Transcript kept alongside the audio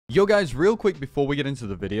Yo guys, real quick before we get into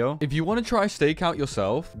the video, if you want to try Stake out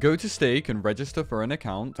yourself, go to Stake and register for an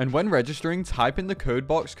account, and when registering, type in the code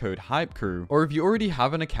box code HypeCrew, or if you already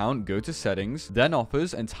have an account, go to settings, then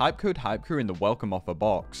offers, and type code HypeCrew in the welcome offer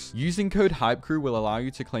box. Using code HypeCrew will allow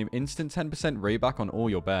you to claim instant 10% rayback on all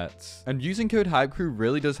your bets, and using code HypeCrew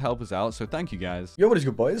really does help us out, so thank you guys. Yo, what is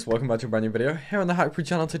good, boys? Welcome back to a brand new video here on the HypeCrew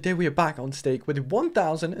channel. Today we are back on Stake with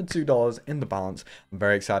 $1,002 in the balance. I'm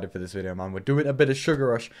very excited for this video, man. We're doing a bit of sugar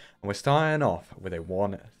rush, and we're starting off with a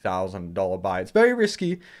 $1,000 buy. It's very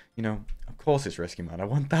risky, you know. Of course it's risky, man. A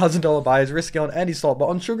 $1,000 buy is risky on any slot, but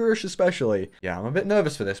on sugar rush especially. Yeah, I'm a bit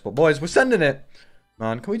nervous for this, but boys, we're sending it.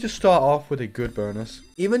 Man, can we just start off with a good bonus?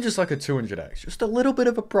 Even just like a 200x, just a little bit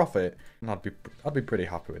of a profit, and I'd be pretty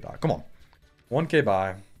happy with that. Come on, 1k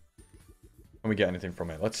buy. Can we get anything from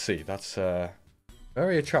it? Let's see. That's a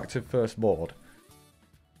very attractive first board.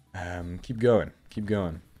 Keep going, keep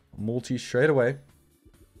going. Multi straight away.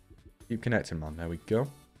 Keep connecting, man. There we go.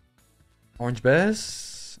 Orange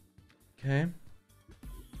bears. Okay.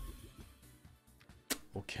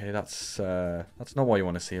 Okay, that's not what you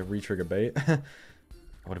want to see. A retrigger bait. That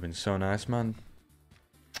would have been so nice, man.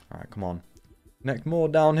 All right, come on. Connect more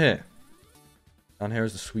down here. Down here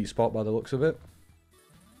is the sweet spot by the looks of it.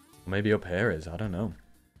 Or maybe up here is. I don't know.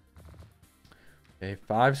 Okay,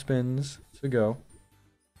 5 spins to go.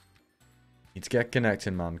 Need to get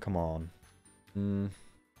connecting, man. Come on.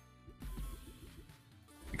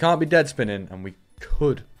 We can't be dead spinning, and we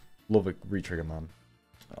could love a retrigger, man.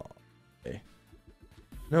 Oh, okay.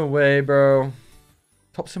 No way, bro.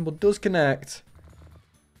 Top symbol does connect.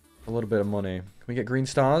 A little bit of money. Can we get green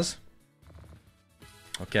stars?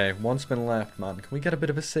 Okay, 1 spin left, man. Can we get a bit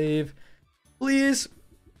of a save? Please?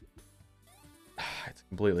 It's a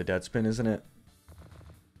completely dead spin, isn't it?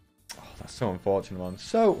 Oh, that's so unfortunate, man.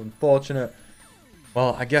 So unfortunate.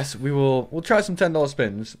 Well, I guess we'll try some $10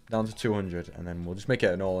 spins down to 200, and then we'll just make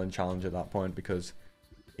it an all-in challenge at that point, because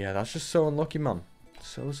yeah, that's just so unlucky, man.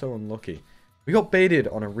 So unlucky. We got baited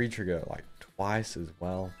on a retrigger like twice as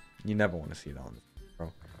well. You never want to see that on this,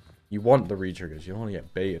 bro. You want the retriggers, you don't want to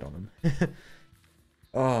get baited on them.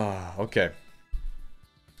 Ah, okay.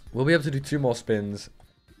 We'll be able to do 2 more spins.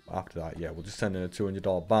 After that, yeah, we'll just send in a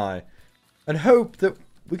 $200 buy and hope that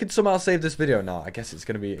we can somehow save this video. Now, I guess it's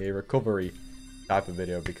going to be a recovery type of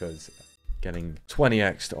video, because getting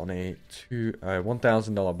 20x on a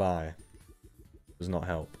 $1,000 buy does not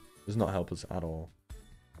help. Does not help us at all.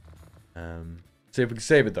 See if we can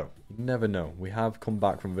save it, though. You never know. We have come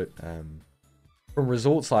back from it, from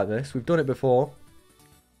results like this. We've done it before.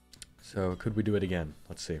 So could we do it again?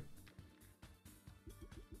 Let's see.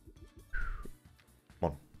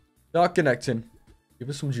 Come on. Start connecting. Give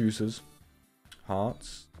us some juices.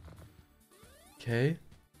 Hearts. Okay.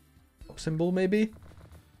 Top symbol, maybe?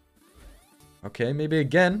 Okay, maybe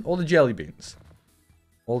again. All the jelly beans.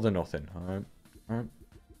 All the nothing. Alright. Alright.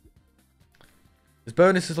 This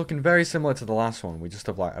bonus is looking very similar to the last one. We just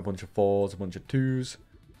have like a bunch of 4s, a bunch of 2s.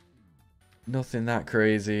 Nothing that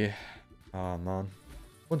crazy. Oh, man.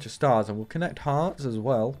 Bunch of stars, and we'll connect hearts as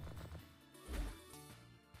well.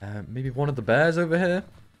 Maybe one of the bears over here.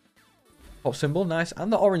 Top symbol, nice.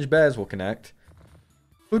 And the orange bears will connect.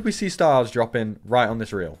 Could we see stars dropping right on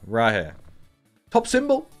this reel? Right here. Top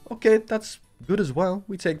symbol. Okay, that's good as well.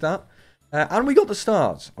 We take that. And we got the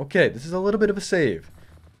stars. Okay, this is a little bit of a save.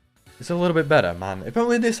 It's a little bit better, man. If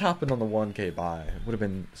only this happened on the 1k buy, it would have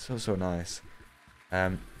been so nice.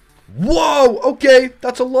 Whoa! Okay,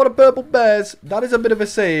 that's a lot of purple bears. That is a bit of a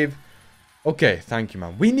save. Okay, thank you,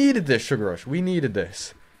 man. We needed this, Sugar Rush. We needed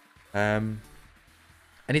this. Anything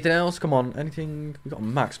else? Come on. Anything? We got a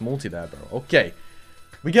max multi there, bro. Okay.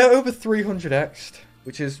 We get over 300x,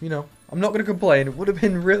 which is, you know, I'm not going to complain. It would have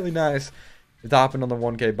been really nice if that happened on the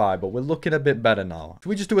 1k buy, but we're looking a bit better now. Should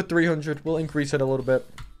we just do a 300? We'll increase it a little bit.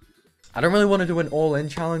 I don't really want to do an all-in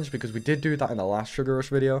challenge, because we did do that in the last Sugar Rush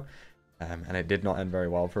video. And it did not end very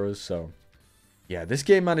well for us, so yeah, this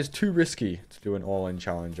game, man, is too risky to do an all-in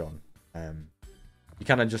challenge on. You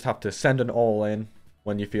kind of just have to send an all-in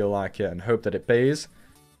when you feel like it and hope that it pays.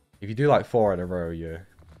 If you do like 4 in a row, you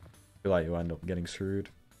feel like you end up getting screwed.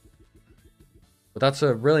 But that's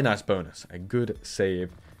a really nice bonus, a good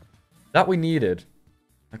save that we needed.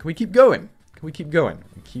 Now, can we keep going? Can we keep going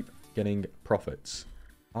and keep getting profits?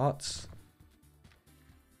 Hearts.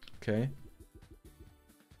 Okay.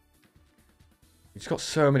 We just got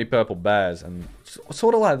so many purple bears, and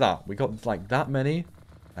sort of like that. We got like that many,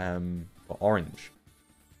 but orange.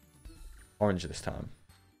 Orange this time.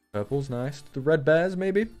 Purple's nice. The red bears,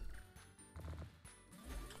 maybe?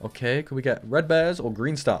 Okay, could we get red bears or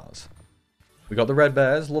green stars? We got the red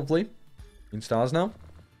bears, lovely. Green stars now.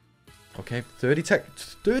 Okay,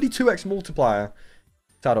 32x multiplier.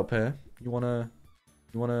 Start up here. You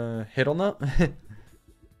wanna hit on that?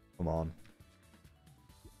 Come on.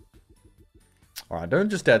 Alright, don't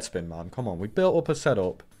just dead spin, man. Come on, we built up a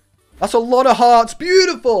setup. That's a lot of hearts.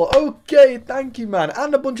 Beautiful. Okay, thank you, man.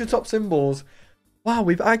 And a bunch of top symbols. Wow,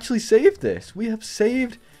 we've actually saved this. We have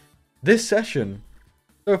saved this session.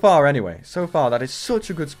 So far, anyway. So far, that is such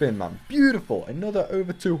a good spin, man. Beautiful. Another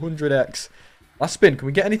over 200x. Last spin. Can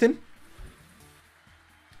we get anything?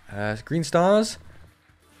 Green stars.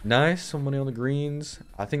 Nice. Some money on the greens.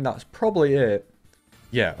 I think that's probably it.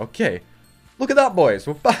 Yeah, okay. Look at that, boys.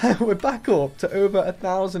 We're back up to over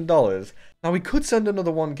 $1,000. Now, we could send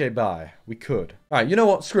another 1k buy. We could. All right, you know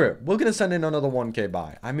what? Screw it. We're going to send in another 1k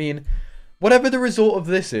buy. I mean, whatever the result of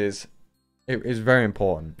this is, it is very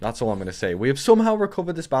important. That's all I'm going to say. We have somehow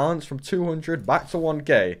recovered this balance from 200 back to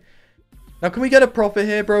 1k. Now, can we get a profit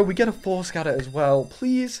here, bro? We get a 4 scatter as well.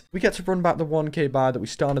 Please. We get to run back the 1k buy that we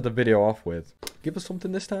started the video off with. Give us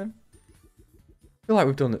something this time. I feel like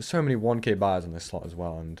we've done so many 1k buys on this slot as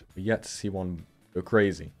well, and we're yet to see one go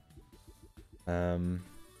crazy.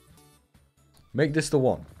 Make this the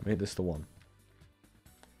one. Make this the one.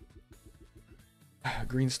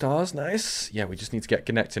 Green stars, nice. Yeah, we just need to get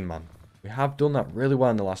connecting, man. We have done that really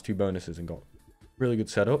well in the last 2 bonuses and got really good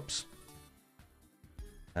setups.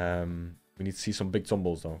 We need to see some big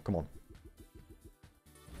tumbles, though. Come on.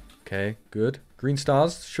 Okay, good. Green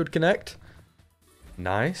stars should connect.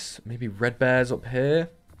 Nice. Maybe red bears up here.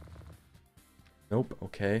 Nope.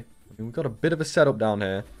 Okay. I mean, we've got a bit of a setup down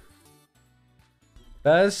here.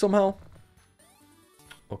 Bears somehow.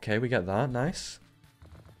 Okay, we get that. Nice.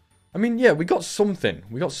 I mean, yeah, we got something.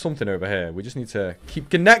 We got something over here. We just need to keep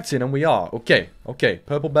connecting, and we are. Okay. Okay.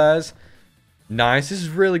 Purple bears. Nice. This is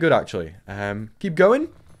really good, actually. Keep going.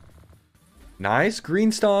 Nice.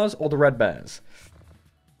 Green stars or the red bears.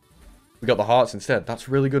 We got the hearts instead. That's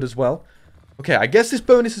really good as well. Okay, I guess this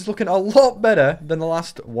bonus is looking a lot better than the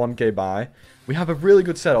last 1k buy. We have a really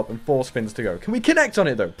good setup and 4 spins to go. Can we connect on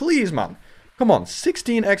it, though? Please, man. Come on.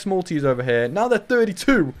 16x multis over here. Now they're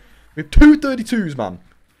 32. We have 2 32s, man.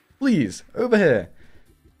 Please. Over here.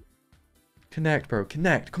 Connect, bro.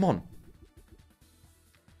 Connect. Come on.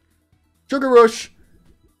 Sugar rush.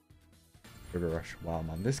 Sugar rush. Wow,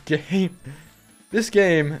 man. This game. This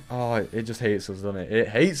game. Oh, it just hates us, doesn't it? It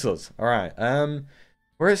hates us. All right.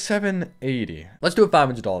 We're at 780. Let's do a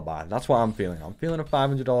 $500 buy. That's what I'm feeling. I'm feeling a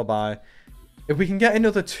 $500 buy. If we can get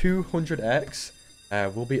another 200x,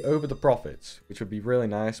 we'll be over the profits, which would be really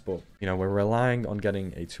nice. But, you know, we're relying on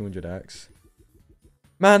getting a 200x.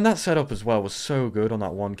 Man, that setup as well was so good on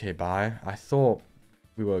that 1k buy. I thought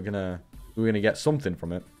we were gonna get something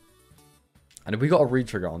from it. And if we got a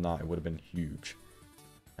retrigger on that, it would have been huge.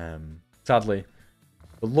 Sadly,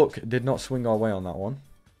 the luck did not swing our way on that one.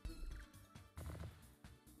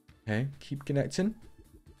 Okay, keep connecting.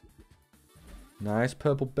 Nice,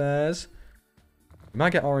 purple bears. We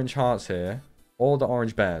might get orange hearts here. Or the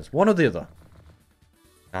orange bears. One or the other.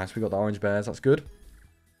 Nice, we got the orange bears. That's good.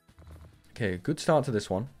 Okay, good start to this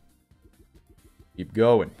one. Keep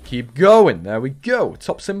going. Keep going. There we go.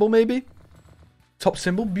 Top symbol, maybe? Top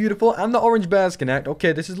symbol. Beautiful. And the orange bears connect.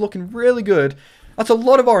 Okay, this is looking really good. That's a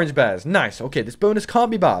lot of orange bears. Nice. Okay, this bonus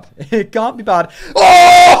can't be bad. It can't be bad.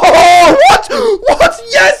 Oh! What? What?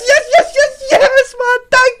 Yes, yes, yes, yes, yes, man.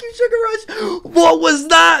 Thank you, Sugar Rush. What was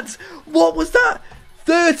that? What was that?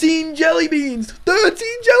 13 jelly beans. 13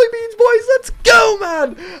 jelly beans, boys. Let's go,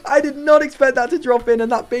 man. I did not expect that to drop in,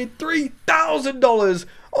 and that paid $3,000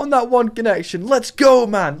 on that one connection. Let's go,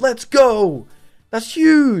 man. Let's go. That's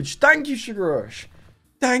huge. Thank you, Sugar Rush.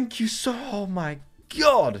 Thank you so... Oh, my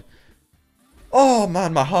God. Oh,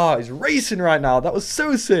 man, my heart is racing right now. That was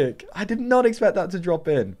so sick. I did not expect that to drop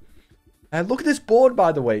in. Look at this board,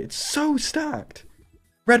 by the way. It's so stacked.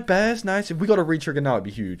 Red bears, nice. If we got a retrigger now, it'd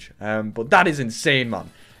be huge. But that is insane,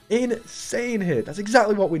 man. Insane hit. That's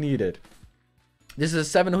exactly what we needed. This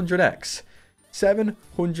is a 700x.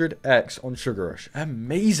 700x on Sugar Rush.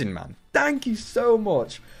 Amazing, man. Thank you so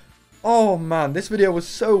much. Oh, man. This video was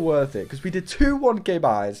so worth it because we did 2 1k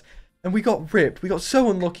buys. And we got ripped. We got so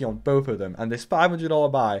unlucky on both of them. And this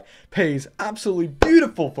 $500 buy pays absolutely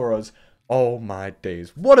beautiful for us. Oh my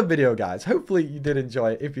days. What a video, guys. Hopefully you did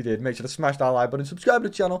enjoy it. If you did, make sure to smash that like button, subscribe to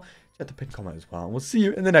the channel, check the pinned comment as well. And we'll see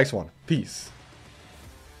you in the next one. Peace.